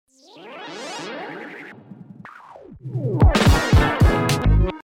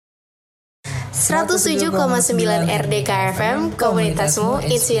107,9 RDK FM, komunitasmu,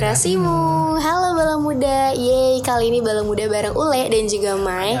 inspirasimu. Halo Bala Muda, yeay, kali ini Bala Muda bareng Ule dan juga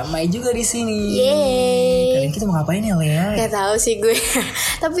Mai. Ya, Mai juga di sini. Yeay. Kali ini kita mau ngapain ya, Lea? Gak tahu sih gue.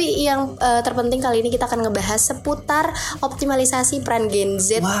 Tapi yang terpenting kali ini kita akan ngebahas seputar optimalisasi peran Gen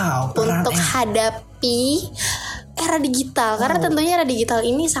Z untuk hadapi era digital. Karena tentunya era digital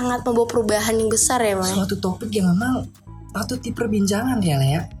ini sangat membawa perubahan yang besar ya, Mai. Suatu topik yang memang patut diperbincangan ya,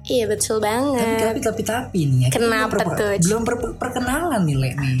 Lea. Iya, betul banget. Tapi nih ya. Kenapa tuh? Belum perkenalan nih,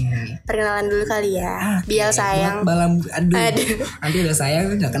 Le nih. Perkenalan dulu kali ya. Biar sayang. Aduh. Nanti udah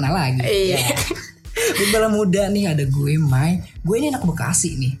sayang udah kenal lagi. Iya. Di Bala Muda nih ada gue Mai. Gue ini anak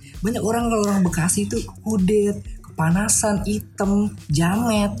Bekasi nih. Banyak orang kalau orang Bekasi itu kudet, kepanasan, hitam,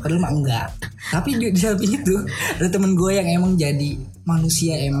 jamet. Padahal mah enggak. Tapi di samping itu ada temen gue yang emang jadi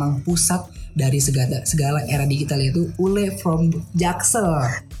manusia, emang pusat dari segala era digital, itu Ule from Jaksel.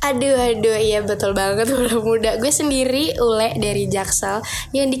 Aduh, iya betul banget Bala Muda. Gue sendiri Ule dari Jaksel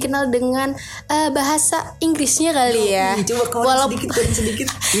yang dikenal dengan bahasa Inggrisnya kali ya. Coba kalau sedikit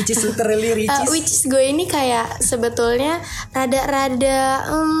which is literally which is gue ini kayak sebetulnya rada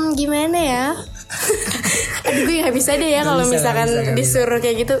gimana ya? Aduh, gue gak bisa deh ya kalau misalkan disuruh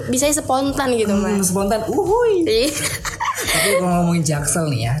kayak gitu. Bisa spontan gitu, Mas. Spontan, Tapi kalau ngomongin Jaksel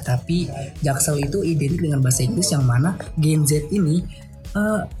nih ya, tapi Jaksel itu identik dengan bahasa Inggris yang mana Gen Z ini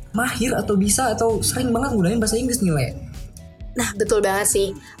mahir atau bisa atau sering banget gunain bahasa Inggris nih, Le. Nah, betul banget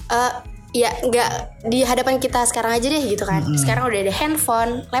sih. Ya nggak di hadapan kita sekarang aja deh gitu kan. Sekarang udah ada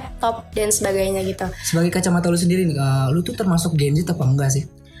handphone, laptop dan sebagainya gitu. Sebagai kacamata lu sendiri nih, lu tuh termasuk Gen Z apa enggak sih?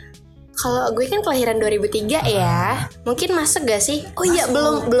 Kalau gue kan kelahiran 2003 ya. Mungkin masuk gak sih? Oh iya,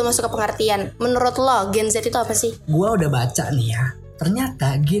 belum masuk ke pengertian. Menurut lo Gen Z itu apa sih? Gue udah baca nih ya.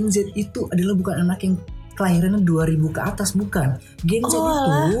 Ternyata Gen Z itu adalah bukan anak yang kelahirannya 2000 ke atas, bukan. Gen Z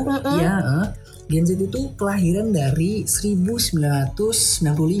Gen Z itu kelahiran dari 1995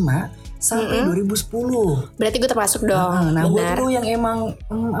 sampai 2010. Berarti gue termasuk dong. Nah, gue tuh yang emang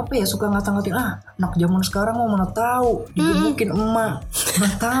suka ngata-ngatain anak zaman sekarang mau mana tahu digebukin emak,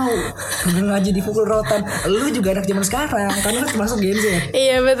 mana tahu ngaji dipukul rotan. Lu juga anak zaman sekarang karena lu termasuk Gen Z.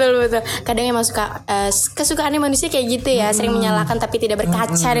 Iya, betul. Kadang emang suka kesukaannya manusia kayak gitu ya, sering menyalahkan tapi tidak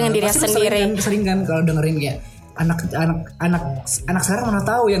berkaca dengan diri sendiri. Sering kan kalau dengerin kayak anak sekarang mana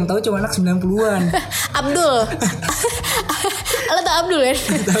tahu, yang tahu cuma anak 90-an. Abdul. Lo tau Abdul kan?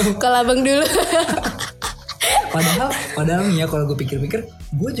 Kalau abang dulu. Padahal nih ya, kalau gue pikir-pikir,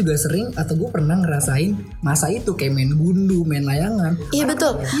 gue juga sering atau gue pernah ngerasain masa itu kayak main gundu, main layangan. Iya,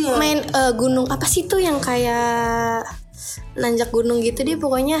 betul. Iya. Main gunung apa sih tuh yang kayak nanjak gunung gitu deh,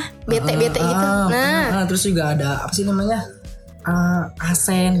 pokoknya bete gitu. Nah, terus juga ada apa sih namanya?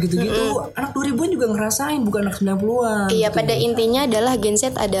 Asen gitu-gitu. Anak 2000-an juga ngerasain, bukan anak 90-an. Iya, gitu. pada intinya adalah Gen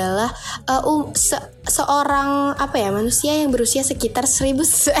Z adalah seorang manusia yang berusia sekitar yang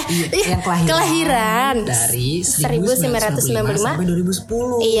kelahiran dari 1995 sampai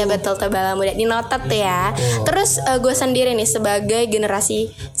 2010. Iya, betul tuh Bala Muda. Dinotat tuh ya. Terus gue sendiri nih sebagai generasi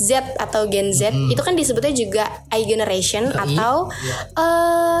Z atau Gen Z, itu kan disebutnya juga I generation atau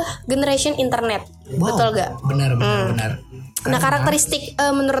generation internet. Wow, betul gak? Benar. Nah, karakteristik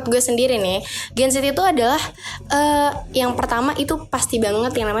menurut gue sendiri nih, Gen Z itu adalah yang pertama itu pasti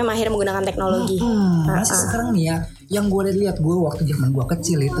banget yang namanya mahir menggunakan teknologi. Masih sekarang nih ya, yang gue lihat gue waktu zaman gue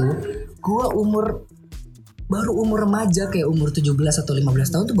kecil itu, gue baru umur remaja kayak umur 17 atau 15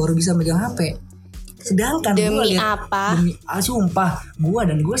 tahun tuh baru bisa megang HP. Sedangkan demi gue apa? Sumpah,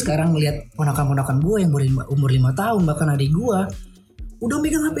 gue sekarang ngeliat ponakan-ponakan gue yang umur 5 tahun, bahkan adik gue udah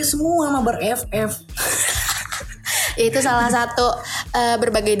megang HP semua, mabar FF. Itu salah satu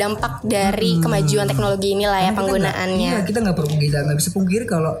berbagai dampak dari kemajuan teknologi inilah ya, penggunaannya. Kita nggak bisa pungkiri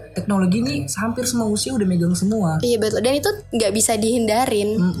kalau teknologi ini hampir semua usia udah megang semua. Iya, betul. Dan itu nggak bisa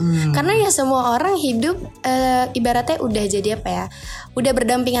dihindarin. Karena ya semua orang hidup ibaratnya udah jadi udah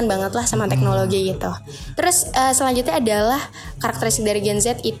berdampingan banget lah sama teknologi gitu. Terus selanjutnya adalah karakteristik dari Gen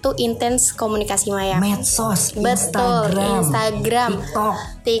Z itu intens komunikasi maya. Medsos, betul, Instagram,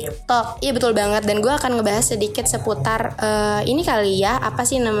 TikTok. Iya, betul banget. Dan gue akan ngebahas sedikit seputar ini kali ya, apa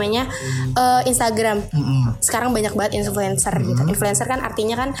sih namanya, Instagram. Sekarang banyak banget influencer gitu. Influencer kan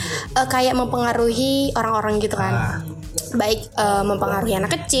artinya kan kayak mempengaruhi orang-orang gitu kan. Baik mempengaruhi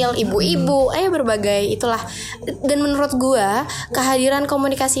anak kecil, ibu-ibu, berbagai itulah. Dan menurut gue kehadiran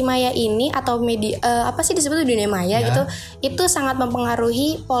komunikasi maya ini atau media disebut dunia maya gitu, itu sangat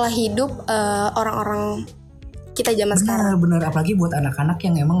mempengaruhi pola hidup orang-orang kita zaman sekarang. Benar, apalagi buat anak-anak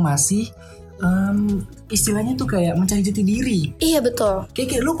yang emang masih istilahnya tuh kayak mencari jati diri. Iya, betul.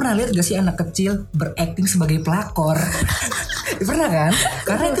 Kayak lu pernah lihat gak sih anak kecil berakting sebagai pelakor? Pernah kan?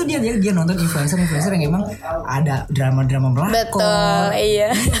 Karena itu dia nonton influencer yang emang ada drama melakon. Betul,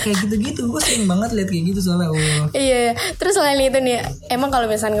 iya. Kayak gitu-gitu. Gue sering banget lihat kayak gitu soalnya. Iya. Terus selain itu nih, emang kalau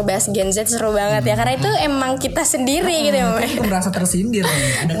misalnya ngebahas Gen Z seru banget ya, karena itu emang kita sendiri gitu ya. Aku merasa tersindir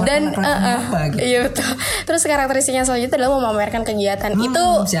nih. Ada Dan apa gitu. iya betul. Terus karakteristiknya selanjutnya adalah memamerkan kegiatan. Itu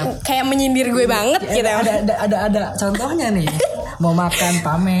kayak menyindir gue banget gitu. Ada contohnya nih. Mau makan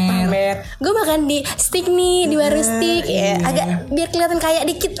pamer. Gue makan di stick nih, di warung stick ya. Agak biar kelihatan kaya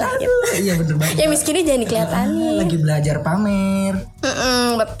dikit lah gitu. Iya bener banget. Ya miskinnya jangan dikelihatanin. Lagi belajar pamer.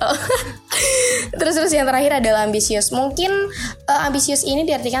 Betul. Terus yang terakhir adalah ambisius. Mungkin ambisius ini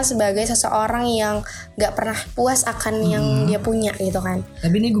diartikan sebagai seseorang yang gak pernah puas akan yang dia punya gitu kan.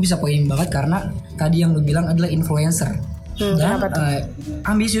 Tapi ini gue bisa poin banget karena tadi yang lu bilang adalah influencer. Dan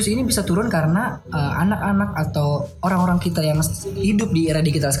ambisius ini bisa turun karena anak-anak atau orang-orang kita yang hidup di era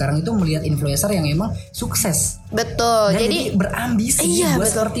digital sekarang itu melihat influencer yang emang sukses. Betul. Dan jadi berambisi buat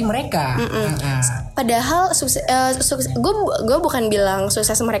seperti mereka. Padahal gue bukan bilang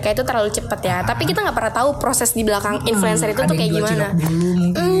sukses mereka itu terlalu cepat ya. Tapi kita nggak pernah tahu proses di belakang influencer itu tuh kayak gimana.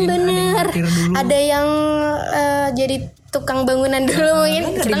 Bener. Ada yang jadi tukang bangunan dulu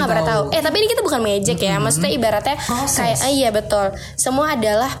mungkin, kita nggak pernah tahu. Tapi ini kita bukan magic ya, maksudnya ibaratnya kayak iya betul, semua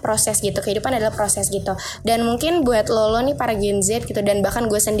adalah proses gitu, kehidupan adalah proses gitu. Dan mungkin buat lo nih para Gen Z gitu, dan bahkan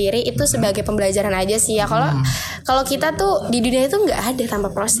gue sendiri itu sebagai pembelajaran aja sih ya. Kalau kita tuh di dunia itu nggak ada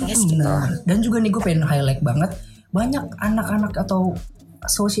tanpa proses gitu. Dan juga nih gue pengen highlight banget, banyak anak-anak atau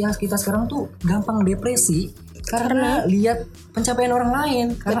sosial kita sekarang tuh gampang depresi karena lihat pencapaian orang lain,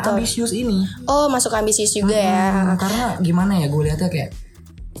 karena ambisius ini. Oh, masuk ambisius juga ya. Karena gimana ya, gue lihatnya kayak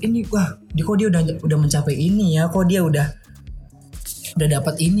ini, wah, kok dia udah mencapai ini ya, kok dia udah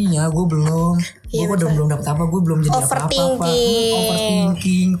dapat ini ya, gue belum. Gue belum dapat apa, gue belum jadi apa-apa.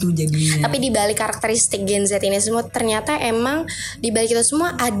 Overthinking tuh jadinya. Tapi di balik karakteristik Gen Z ini semua, ternyata emang di balik itu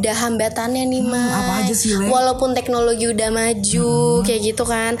semua ada hambatannya nih, Mas. Apa aja sih, Le? Walaupun teknologi udah maju kayak gitu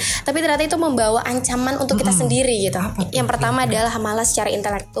kan, tapi ternyata itu membawa ancaman untuk kita sendiri gitu. Yang pertama adalah malas secara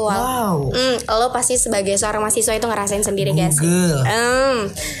intelektual. Lo pasti sebagai seorang mahasiswa itu ngerasain sendiri, guys.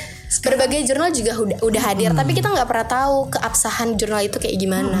 Berbagai jurnal juga udah hadir, tapi kita nggak pernah tahu keabsahan jurnal itu kayak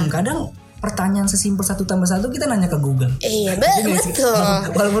gimana. Kadang pertanyaan sesimpel 1+1 kita nanya ke Google. Iya betul.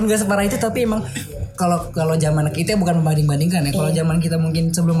 Walaupun gak separah itu, tapi emang kalau zaman kita bukan membanding-bandingkan ya. Kalau zaman kita mungkin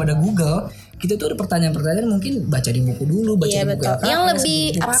sebelum ada Google, kita tuh ada pertanyaan-pertanyaan mungkin baca di buku dulu, baca di buku LKS, yang lebih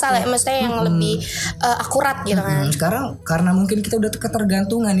absal ya, maksudnya yang lebih akurat gitu kan. Sekarang karena mungkin kita udah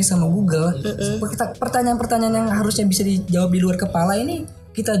ketergantungan nih sama Google, pertanyaan-pertanyaan yang harusnya bisa dijawab di luar kepala ini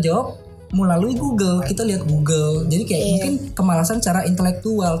kita jawab melalui Google. Kita lihat Google, jadi kayak mungkin kemalasan cara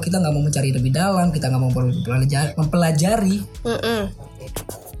intelektual, kita nggak mau mencari lebih dalam, kita nggak mau mempelajari.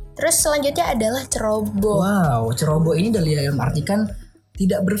 Terus selanjutnya adalah ceroboh. Wow, ceroboh ini dalam artikan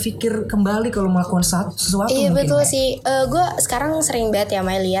tidak berpikir kembali kalau melakukan sesuatu. Iya betul sih. Gue sekarang sering banget ya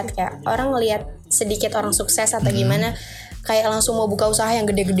Mai lihat kayak orang ngelihat sedikit orang sukses atau gimana, kayak langsung mau buka usaha yang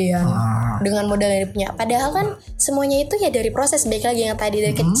gede-gedean dengan modal yang dia punya. Padahal kan semuanya itu ya dari proses. Baik lagi yang tadi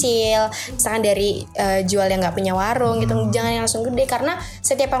dari kecil, misalkan dari jual yang nggak punya warung gitu, jangan yang langsung gede, karena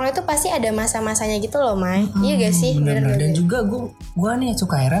setiap orang itu pasti ada masa-masanya gitu loh, Mai. Iya gak sih? Bener. Dan juga gue nih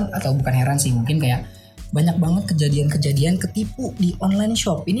suka heran, atau bukan heran sih, mungkin kayak banyak banget kejadian-kejadian ketipu di online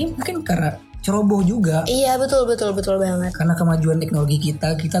shop. Ini mungkin karena ceroboh juga. Iya betul banget. Karena kemajuan teknologi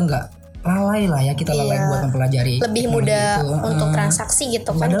kita nggak lalai lah ya, kita lalai buat mempelajari. Lebih mudah untuk transaksi gitu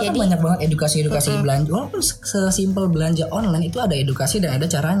kan. Padahal jadi kan banyak banget edukasi belanja. Walaupun sesimpel belanja online itu ada edukasi dan ada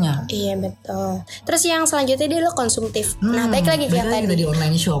caranya. Iya betul. Terus yang selanjutnya dia adalah konsumtif. Nah baik lagi kayak tadi di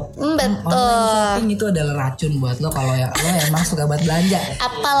online shop. Betul. Online shopping itu adalah racun buat lo kalau ya lo emang suka buat belanja.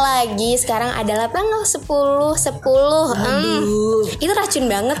 Apalagi sekarang adalah tanggal 10. Itu racun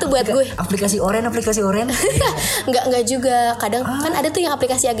banget tuh buat gue. Aplikasi oren. Enggak juga. Kadang kan ada tuh yang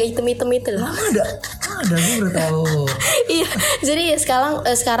aplikasi agak hitam-hitam itu loh. Ada gue udah tahu. Iya, jadi ya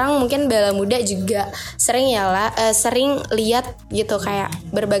sekarang mungkin bala muda juga sering lihat gitu, kayak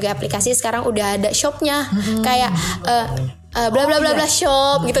berbagai aplikasi sekarang udah ada shopnya, kayak bla bla bla bla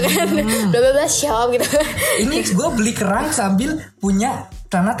shop gitu kan, bla bla bla shop gitu. Ini gue beli kerang sambil punya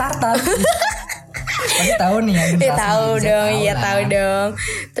celana tartan. Pasti tahu nih ya. Tahu dong.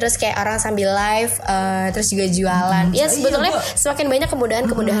 Terus kayak orang sambil live, terus juga jualan. Ya sebetulnya semakin banyak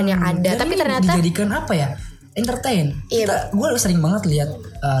kemudahan yang ada. Tapi ternyata dijadikan apa ya? Entertain. Iya. Gue sering banget lihat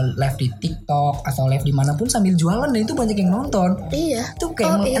live di TikTok atau live dimanapun sambil jualan, dan itu banyak yang nonton. Iya. Itu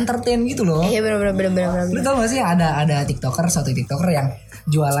kayak entertain gitu loh. Iya benar. Lu tau gak sih ada satu tiktoker yang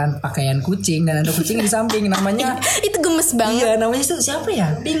jualan pakaian kucing dan ada kucing di samping namanya. Itu gemes banget. Iya, namanya itu siapa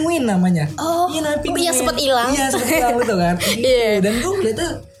ya? Penguin namanya. Oh, iya, namanya Penguin. Yang sempat hilang. Iya, sempat hilang gitu kan. Gitu. Iya. Dan gue lihat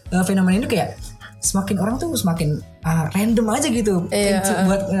tuh fenomena ini kayak semakin orang tuh semakin random aja gitu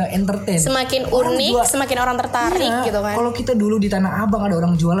buat entertain. Semakin unik, semakin orang tertarik gitu kan. Kalau kita dulu di Tanah Abang ada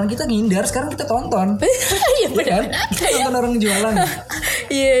orang jualan, kita ngindar, sekarang kita tonton. Iya benar. Kan? Kita nonton orang jualan.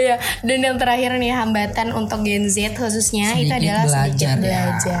 Iya. Dan yang terakhir nih, hambatan untuk Gen Z khususnya sedikit itu adalah sedikit belajar,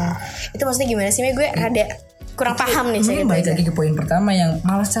 belajar. Itu maksudnya gimana sih? Gue rada kurang paham nih saya. Balik lagi ke poin pertama yang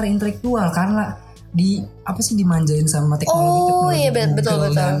malas secara intelektual karena dimanjain sama teknologi. Oh iya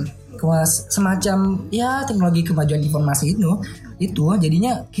betul. Dan semacam ya teknologi kemajuan informasi itu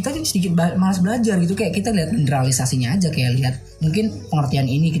jadinya kita sedikit malas belajar gitu, kayak kita lihat generalisasinya aja, kayak lihat mungkin pengertian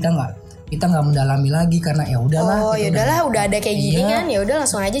ini kita nggak mendalami lagi karena ya udahlah. Oh ya udahlah, udah ada kayak gini kan, ya udah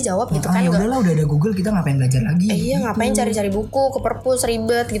langsung aja jawab gitu kan. Ya udahlah, udah ada Google, kita ngapain belajar lagi? Iya gitu. Ngapain cari-cari buku ke perpus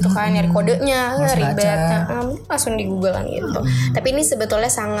ribet gitu kan, nyari kodenya ribet, langsung di Google kan gitu. Tapi ini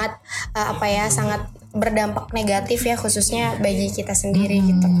sebetulnya sangat sangat berdampak negatif ya, khususnya bagi kita sendiri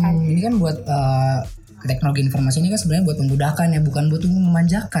gitu kan. Ini kan buat teknologi informasi ini kan sebenarnya buat memudahkan ya, bukan buat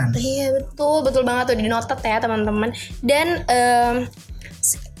memanjakan. Iya betul banget tuh, dinotet ya teman-teman. Dan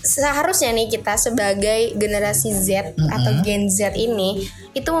seharusnya nih kita sebagai generasi Z atau Gen Z ini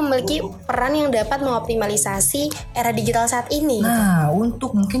itu memiliki peran yang dapat mengoptimalisasi era digital saat ini. Nah,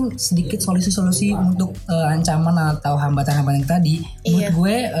 untuk mungkin sedikit solusi-solusi untuk ancaman atau hambatan-hambatan tadi, menurut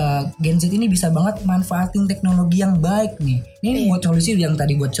gue Gen Z ini bisa banget manfaatin teknologi yang baik nih. Ini buat solusi yang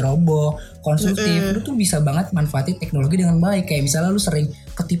tadi buat ceroboh, konstruktif, lu tuh bisa banget manfaatin teknologi dengan baik. Kayak misalnya lu sering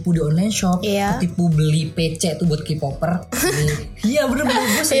ketipu di online shop, ketipu beli PC tuh buat K-popper. Iya bener-bener,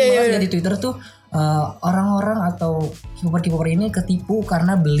 gue sering banget lihat di Twitter tuh orang-orang atau K-popper ini ketipu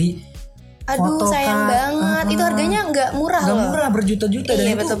karena beli foto. Sayang banget. Itu harganya nggak murah loh. Nggak murah, berjuta-juta.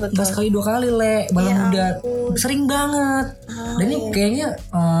 Dan itu nggak sekali 2 kali Bala Muda sering banget. Dan ini kayaknya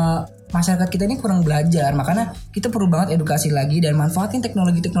masyarakat kita ini kurang belajar, makanya kita perlu banget edukasi lagi dan manfaatin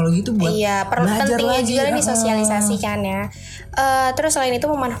teknologi-teknologi itu buat belajar pentingnya lagi. juga nih sosialisasi kan ya. Terus selain itu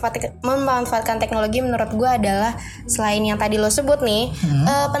memanfaatkan teknologi menurut gue adalah selain yang tadi lo sebut nih,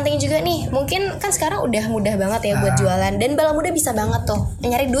 penting juga nih, mungkin kan sekarang udah mudah banget ya buat jualan, dan Bala Muda bisa banget tuh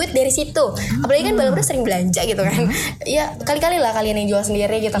nyari duit dari situ. Apalagi kan Bala Muda sering belanja gitu kan. Ya kali-kali lah kalian yang jual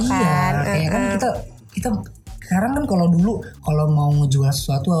sendiri gitu kan. Iya, kan kita sekarang kan kalau dulu kalau mau ngejual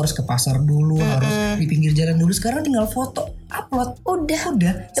sesuatu harus ke pasar dulu, harus di pinggir jalan dulu. Sekarang tinggal foto, upload, udah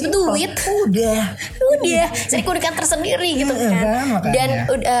dapat duit, udah jadi keunikan tersendiri gitu kan. Dan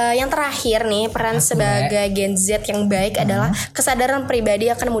yang terakhir nih, peran sebagai Gen Z yang baik adalah kesadaran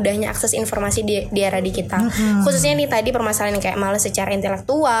pribadi akan mudahnya akses informasi di era digital. Khususnya nih tadi permasalahan kayak malas secara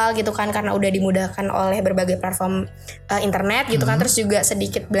intelektual gitu kan, karena udah dimudahkan oleh berbagai platform internet gitu kan. Terus juga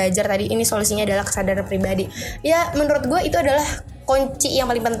sedikit belajar tadi, ini solusinya adalah kesadaran pribadi. Ya menurut gue itu adalah kunci yang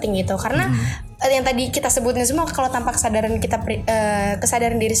paling penting gitu, karena yang tadi kita sebutin semua, kalau tanpa kesadaran kita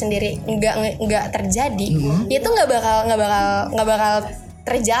kesadaran diri sendiri nggak terjadi, itu nggak bakal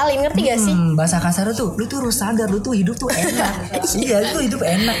terjalin, ngerti gak sih? Bahasa kasar tuh, lu tuh harus sadar, lu tuh hidup tuh enak. Iya, lu tuh hidup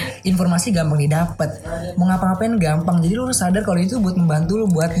enak, informasi gampang didapat, mau ngapa-ngapain gampang. Jadi lu harus sadar kalau itu buat membantu lu,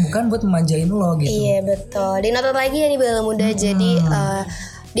 bukan buat memanjain lo gitu. Iya betul. Dinotot lagi ya nih Bala Muda. Jadi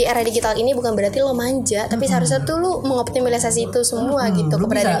di era digital ini bukan berarti lo manja, tapi seharusnya tuh lo mengoptimalisasi itu semua gitu,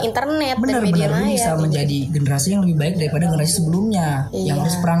 keberadaan internet dan media maya. Bisa menjadi generasi yang lebih baik daripada generasi sebelumnya, yang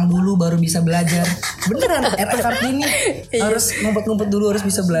harus perang dulu baru bisa belajar. Beneran, era Kartini harus ngumpet-ngumpet dulu, harus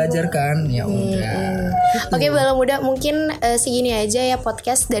bisa belajar kan. Ya udah. Oke Bala Muda, mungkin segini aja ya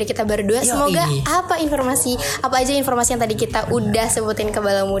podcast dari kita berdua. Semoga apa aja informasi yang tadi kita udah sebutin ke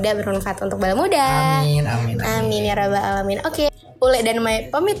Bala Muda bermanfaat untuk Bala Muda. Amin ya rabbal alamin. Oke. Ule dan Mai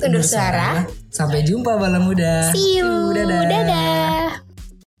pamit undur suara. Sampai jumpa Bala Muda. See you. Dadah.